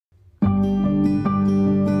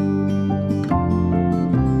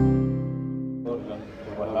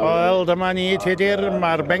Wel, dyma ni, Tudur,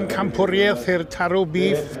 mae'r Bencampwriaeth Tarw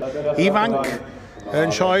Biff Ifanc yn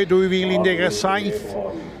sioe 2017.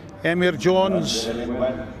 Emyr Jones,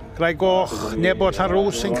 Greg Goch, Nebo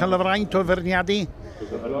Tarw sy'n cael y fraint o ferniadu.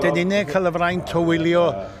 Dyn unig cael y fraint o wylio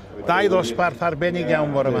 2 ddosbarth arbennig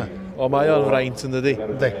iawn bore yma. O, mae o'n fraint yn dydi.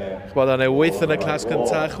 Bod o'n 8 yn y clas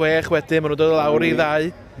cyntaf, 6 wedyn, maen nhw'n dod lawr i 2.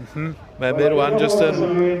 Mae Emyr wan just yn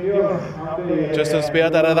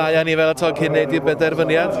sbiad ar y 2 a ni fel y tog hyn neud i'r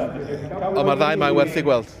benderfyniad. Ond mae'r 2 mae'n werth i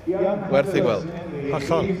gweld. Werth i gweld.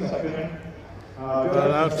 Hollol. Wel,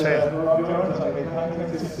 nawr te.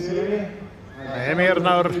 Mae Emyr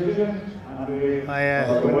nawr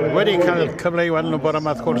wedi cael cyfle i weld nhw bore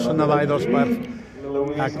yma wrth gwrs yn y 2 ddosbarth.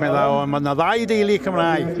 Ac meddwl, mae yna 2 deulu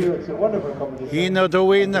Cymraeg. Un o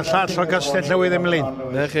Dywyn, y llall o Gastell Newydd Emlyn.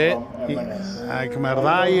 Na chi. Ac mae'r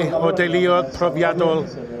 2 o deuluodd profiadol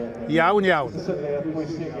iawn iawn.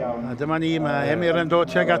 A dyma ni, mae Emyr yn dod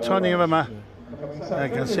tuag ato ni yma.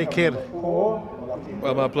 Ac yn sicr.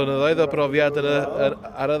 Wel, mae blynyddoedd o brofiad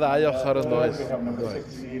ar y 2 ochr yn does.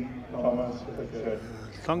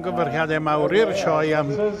 Llongyfarchiadau mawr i'r sioe am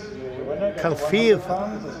cael ffydd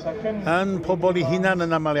yn pobl eu hunan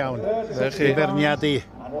yn aml iawn. I ferniadu. Y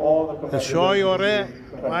sioe orau,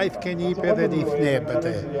 waith gen i beth edrych neb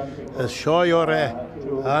ydy. Y sioe orau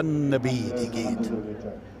yn y byd i gyd.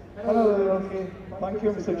 Thank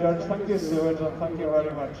you, Mr. Judge. Thank you, stewards, and thank you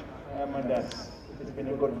very much, Mendes. It's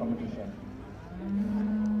been a good competition.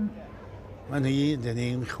 Mae ni, dyn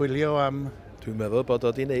ni'n chwilio am... Dwi'n meddwl bod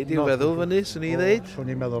o di wneud i'w feddwl fyny, sy'n ni'n dweud.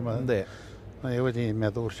 Swn i'n meddwl yma. Ynddi. Mae wedi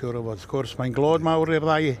meddwl siwr o fod sgwrs. Mae'n glod mawr i'r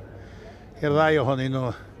 2 ohonyn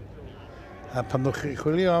nhw. A pan ddwch chi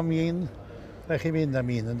chwilio am un, rhaid chi fynd am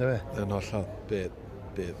un, ynddo fe? Yn hollol. Bydd.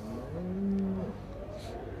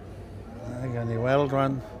 Gan ni weld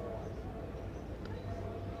rwan.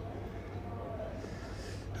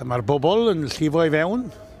 Mae'r bobl yn llifo i fewn.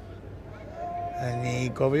 A ni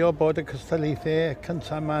gofio bod y cystadlaethau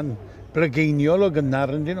cyntaf ma'n blygeiniol o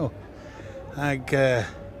gynnar yn dyn nhw. Ac...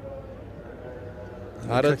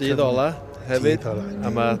 Ar y dydd ola hefyd, a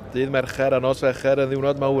mae dydd Mercher a nos Fecher yn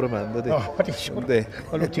ddiwrnod mawr yma, ynddi? O, wedi siŵr. Wel,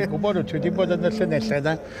 wyt ti'n gwybod, wyt ti wedi bod yn y llynellau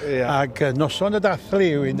yna, ac noson y dathlu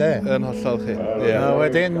yw un, de? Yn hollol chi. A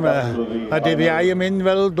wedyn, mae dydd Iau yn mynd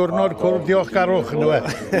fel diwrnod cwrdd diolchgarwch, ynddo fe?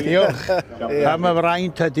 Diolch am y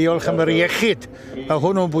fraint a diolch am yr iechyd. A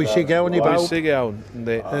hwnnw'n bwysig iawn i bawb. Bwysig iawn,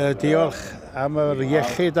 ynddi. Diolch am yr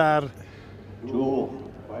iechyd a'r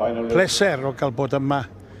pleser o gael bod yma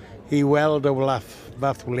i weld y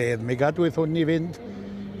fath wledd. Mi gadwyd hwn i fynd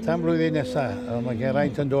tan blwyddyn nesaf. Mae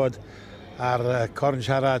Geraint yn dod ar corn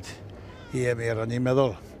siarad i Emyr, o'n i'n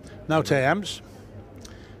meddwl. Naw te, Ems,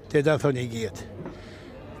 dedath hwn i gyd.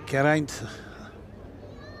 Geraint,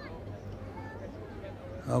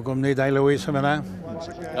 o gwmni Dai Lewis yn fyna.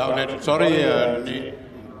 Sorry,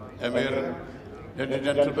 Emyr, ladies and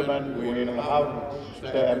gentlemen, we will have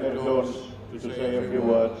Emyr Jones to say a few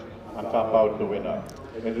words and tap out the winner.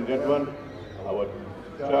 Ladies and gentlemen, our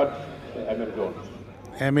judge, Emyr Jones.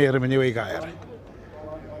 Emyr yn mynd i'w ei gair.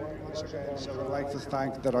 Once again, so I'd like to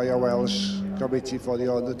thank the Royal Welsh Committee for the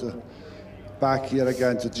honour to back here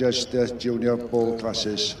again to judge the junior bowl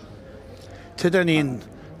classes. Tydyn ni'n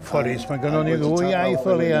ffodus, mae gynnon ni ddwy iaith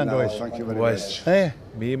o leia yn does. Thank you very much.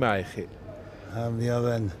 Mi mae chi. A mi oedd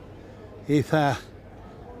yn eitha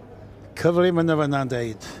cyflym yn y fyna'n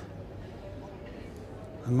deud.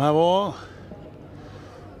 Yma fo.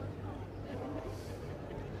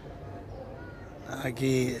 Ac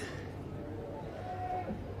i...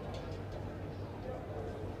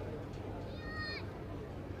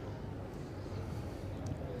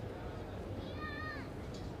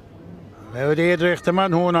 Mae wedi edrych, dyma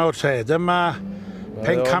nhw nawr te. Dyma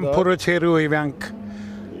Bencampwriaeth Tarw Ifanc.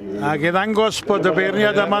 Ac i ddangos bod y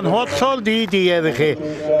beirniad yma'n hollol di-diedd i chi.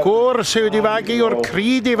 Gwr sydd wedi fagu o'r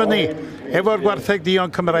cryd i fyny efo'r gwartheg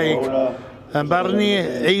dion Cymraeg. Yn barnu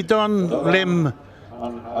eidon lym,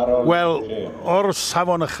 wel, o'r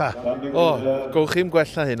safon ycha. O, gowch chi'm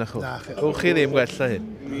gwella hyn, achw. Gowch chi ddim gwella hyn.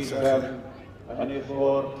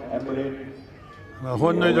 Mae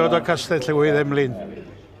hwn wedi dod o Castell Newydd Emlyn.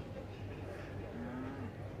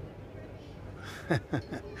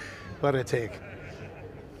 Chwarae teg.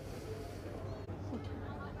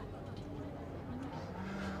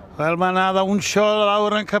 Wel, mae yna ddawnsio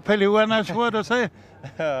lawr yn Capel Iwan a siwad, oes e?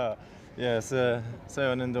 Ie, so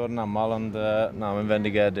yn dod yn aml, ond na, mae'n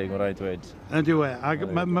fendigedig, mae'n rhaid dweud. Ydy we, ac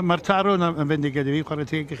mae'r tarw yn fendigedig i chwarae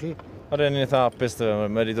teg i chi? O'r un eitha apus,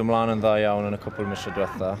 mae wedi dod ymlaen yn dda iawn yn y cwpl misio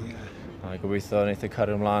diwetha. A gobeithio wneud y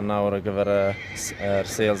cario ymlaen nawr ar gyfer y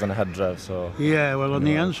sales yn y hydref. Ie, wel, o'n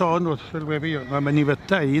i yn sôn wrth fel webi, mae'n mynd i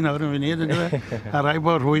fyta i nawr yn fynd, ynddo fe? A rai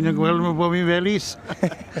bod rhywun yn gweld bod fi'n felis.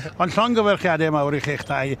 Ond llon gyferchiadau mawr i chi'ch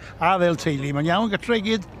dau, a fel teulu, mae'n iawn gytra i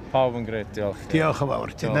gyd. Pawb yn gret, diolch. Diolch yn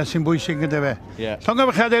fawr, dyna sy'n bwysig gyda fe. Ie. Llon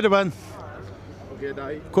gyferchiadau dyban.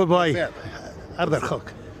 Good boy.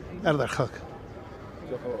 Ardderchog. Ardderchog.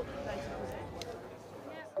 Diolch yn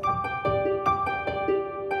fawr.